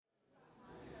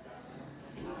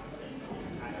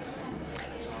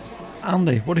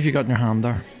Andy, what have you got in your hand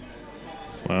there?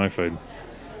 It's my iPhone.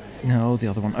 No, the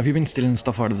other one. Have you been stealing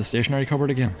stuff out of the stationery cupboard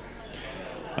again?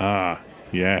 Ah,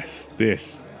 yes.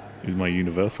 This is my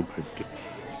Universal Paperclip.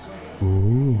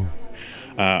 Ooh.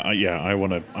 I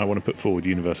want to put forward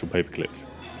Universal Paperclips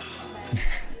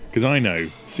because I know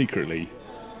secretly,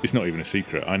 it's not even a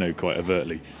secret. I know quite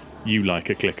overtly, you like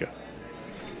a clicker,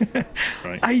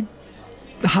 right? I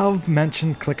have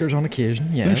mentioned clickers on occasion.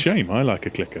 It's yes. no shame. I like a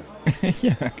clicker.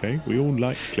 Yeah. Okay, we all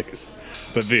like clickers,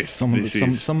 but Some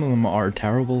of them are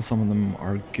terrible. Some of them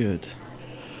are good.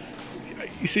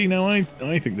 You see, now I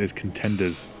think there's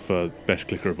contenders for best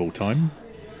clicker of all time.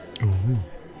 Ooh.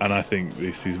 And I think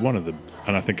this is one of them.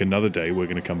 And I think another day we're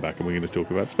going to come back and we're going to talk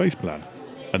about Space Plan.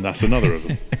 And that's another of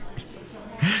them.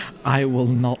 I will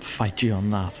not fight you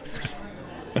on that.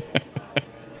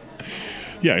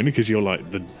 Yeah, only because you're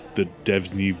like the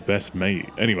dev's new best mate.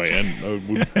 Anyway, and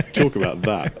we'll talk about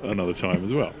that another time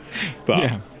as well. But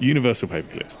Yeah. Universal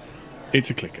Paperclips,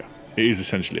 it's a clicker. It is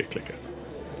essentially a clicker.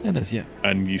 It is, yeah.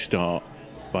 And you start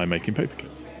by making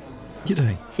paperclips. You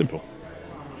do. Simple.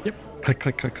 Yep. Click,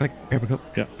 click, click, click. Paperclip.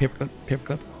 Yeah. Paperclip,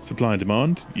 paperclip. Supply and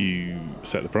demand, you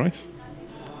set the price.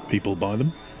 People buy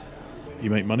them. You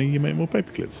make money, you make more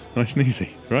paperclips. Nice and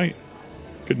easy, right?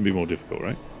 Couldn't be more difficult,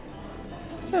 right?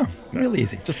 No, really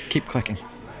easy. Just keep clicking.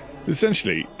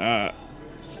 Essentially,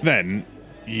 then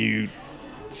you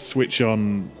switch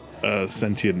on a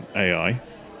sentient AI.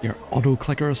 Your auto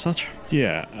clicker as such?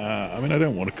 Yeah, I mean, I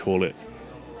don't want to call it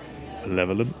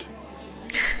malevolent.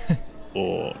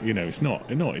 Or, it's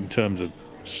not in terms of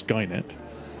Skynet.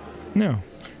 No.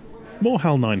 More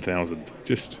HAL 9000,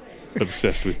 just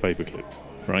obsessed with paperclips,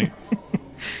 right?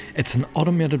 It's an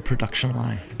automated production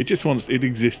line. It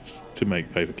exists to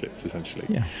make paperclips, essentially.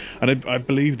 Yeah. And I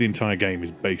believe the entire game is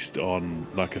based on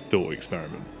like a thought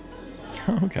experiment,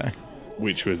 Oh, okay.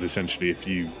 which was essentially if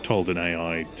you told an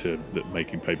AI that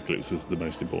making paperclips was the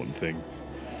most important thing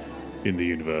in the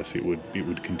universe, it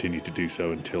would continue to do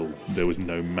so until there was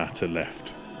no matter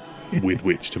left with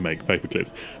which to make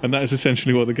paperclips. And that is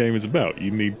essentially what the game is about. You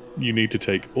need to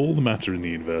take all the matter in the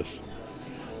universe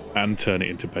and turn it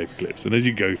into paperclips. And as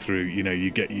you go through,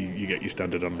 you get your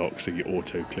standard unlocks, so your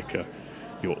auto clicker,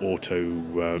 your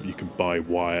you can buy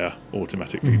wire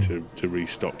automatically to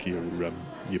restock your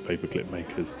paperclip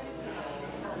makers.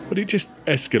 But it just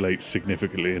escalates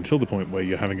significantly until the point where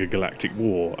you're having a galactic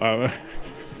war. I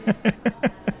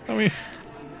mean,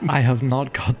 I have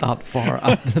not got that far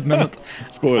at the minute.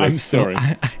 Spoilers, sorry.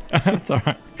 That's all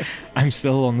right. I'm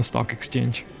still on the stock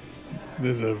exchange.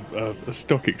 There's a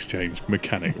stock exchange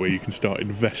mechanic where you can start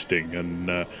investing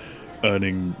and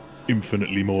earning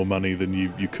infinitely more money than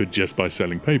you could just by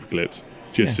selling paperclips,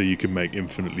 so you can make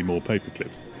infinitely more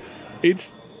paperclips.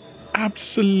 It's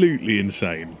absolutely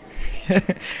insane.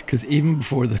 Because even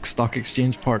before the stock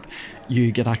exchange part,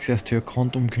 you get access to a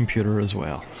quantum computer as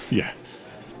well. Yeah.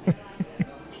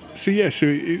 So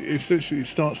it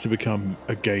starts to become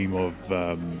a game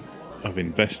of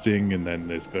investing, and then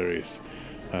there's various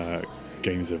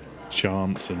games of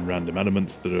chance and random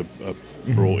elements that are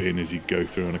brought in as you go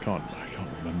through, and I can't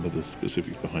remember the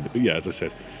specifics behind it, but yeah, as I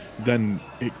said, then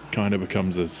it kind of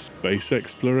becomes a space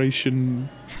exploration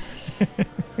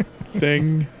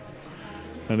thing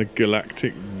and a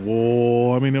galactic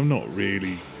war. I mean, I'm not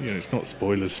really, it's not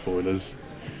spoilers because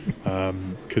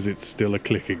it's still a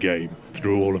clicker game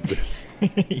through all of this.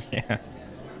 Yeah.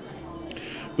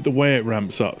 But the way it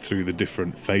ramps up through the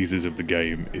different phases of the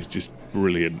game is just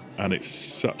brilliant, and it's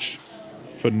such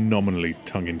phenomenally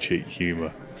tongue-in-cheek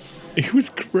humour. It was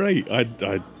great.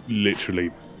 I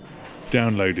literally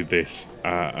downloaded this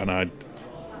and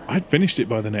I'd finished it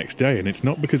by the next day, and it's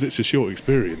not because it's a short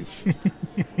experience.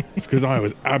 It's because I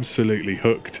was absolutely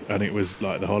hooked, and it was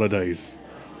like the holidays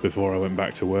before I went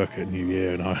back to work at New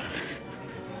Year, and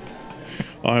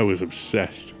I was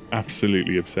obsessed,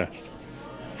 absolutely obsessed.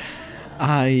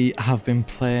 I had been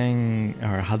playing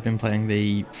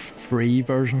the free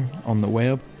version on the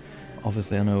web.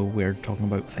 Obviously, I know we're talking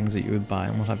about things that you would buy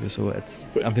and what have you, so it's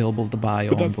available to buy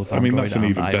on both Android and iOS. I mean, that's an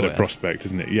even better prospect,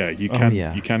 isn't it? Yeah,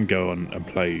 you can go on and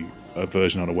play a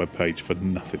version on a web page for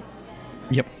nothing.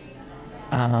 Yep.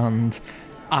 And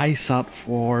I sat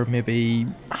for maybe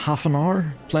half an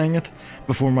hour playing it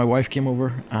before my wife came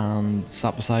over and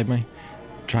sat beside me,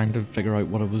 trying to figure out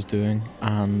what I was doing,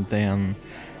 and then...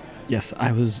 Yes,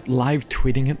 I was live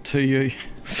tweeting it to you,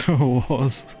 so it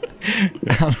was.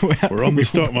 Yeah. We're on the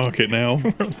stock market now.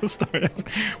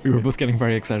 We were both getting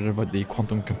very excited about the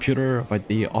quantum computer, about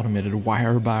the automated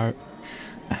wire bar,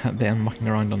 then mucking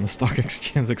around on the stock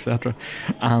exchange, etc.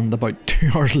 And about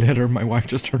 2 hours later, my wife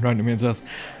just turned around to me and says,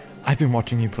 "I've been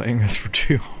watching you playing this for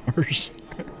 2 hours."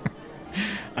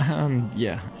 And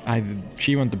yeah,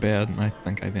 she went to bed, and I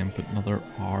think I then put another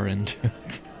hour into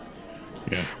it.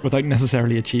 Yeah. Without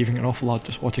necessarily achieving an awful lot,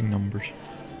 just watching numbers.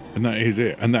 And that is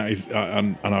it. And that is,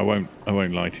 and I won't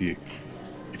lie to you.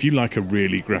 If you like a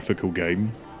really graphical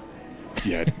game,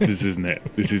 yeah, this isn't it.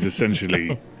 This is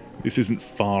essentially, this isn't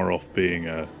far off being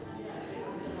I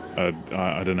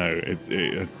don't know.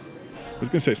 I was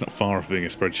going to say it's not far off being a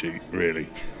spreadsheet, really.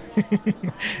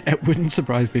 It wouldn't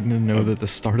surprise me to know that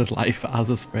this started life as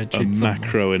a spreadsheet. A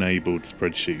macro-enabled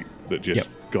spreadsheet that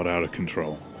just got out of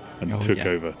control and took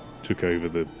over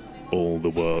all the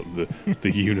world,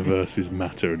 the universe's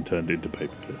matter, and turned it into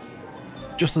paperclips.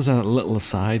 Just as a little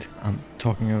aside, I'm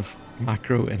talking of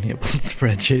macro-enabled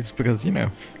spreadsheets because, you know,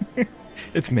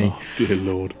 it's me. Oh, dear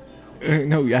Lord.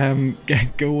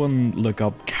 Go and look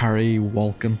up Carrie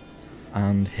Walken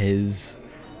and his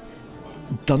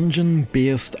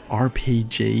dungeon-based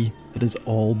RPG that is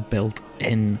all built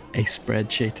in a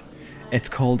spreadsheet. It's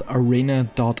called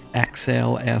arena.xlsm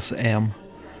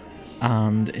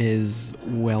and is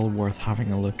well worth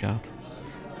having a look at.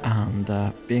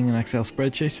 And being an Excel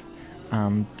spreadsheet,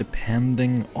 and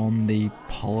depending on the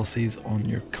policies on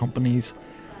your company's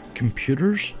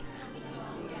computers,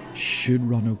 should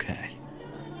run okay.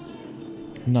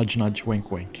 Nudge, nudge,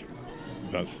 wink, wink.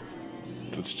 That's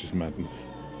just madness.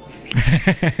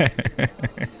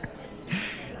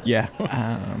 Yeah,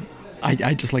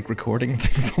 I just like recording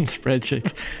things on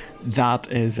spreadsheets.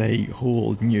 That is a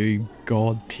whole new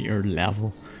god tier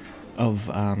level of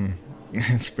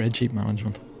spreadsheet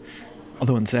management.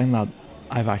 Although in saying that,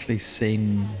 I've actually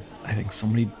seen, I think,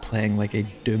 somebody playing like a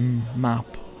Doom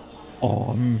map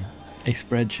on a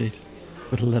spreadsheet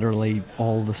with literally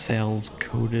all the cells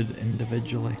coded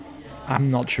individually. I'm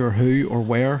not sure who or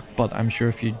where, but I'm sure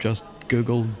if you just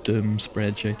Google Doom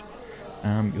spreadsheet,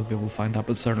 you'll be able to find out.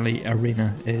 But certainly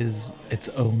Arena is its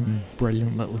own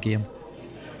brilliant little game.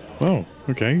 Oh,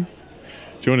 okay.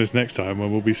 Join us next time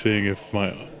when we'll be seeing if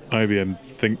my IBM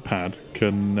ThinkPad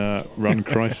can run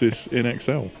Crisis in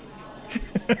Excel.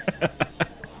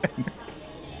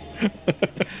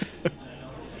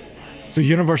 So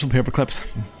Universal Paperclips,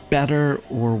 better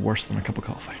or worse than a cup of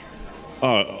coffee?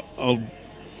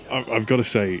 I've got to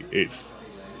say, it's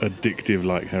addictive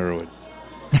like heroin.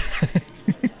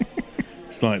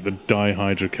 It's like the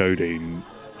dihydrocodeine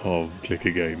of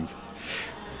clicker games.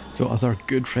 So as our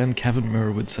good friend Kevin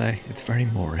Moore would say, it's very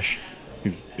Moorish.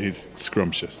 It's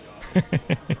scrumptious.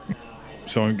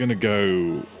 So I'm going to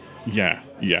go, yeah,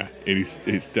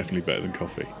 it's definitely better than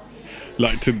coffee.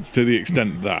 Like, to the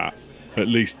extent that at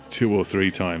least 2 or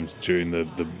 3 times during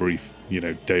the brief,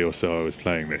 day or so I was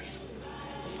playing this,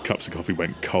 cups of coffee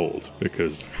went cold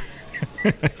because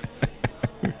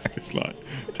it's just like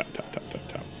tap tap tap tap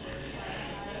tap.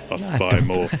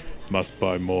 Must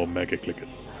buy more mega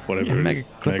clickers, whatever it is.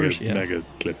 Mega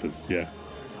clippers.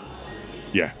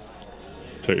 Yeah,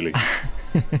 totally.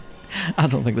 I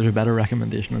don't think there's a better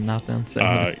recommendation than that then. Saying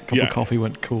that a cup of coffee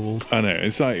went cold. I know,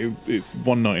 it's like it's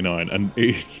 $1.99 and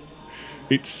it's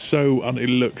so it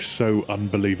looks so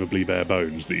unbelievably bare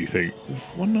bones that you think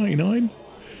 $1.99,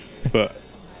 but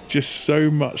just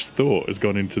so much thought has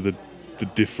gone into the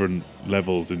different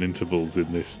levels and intervals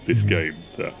in this game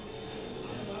that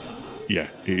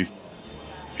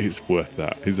it's worth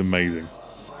that. It's amazing.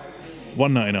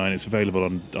 $1.99. It's available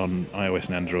on iOS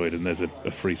and Android, and there's a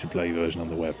free to play version on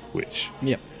the web. Which,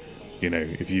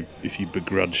 if you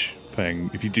begrudge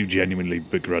paying, if you do genuinely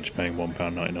begrudge paying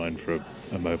 £1.99 for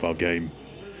a mobile game,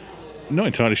 I'm not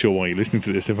entirely sure why you're listening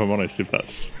to this. If I'm honest, if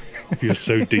you're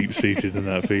so deep seated in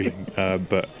that feeling,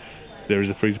 but there is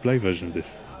a free to play version of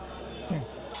this.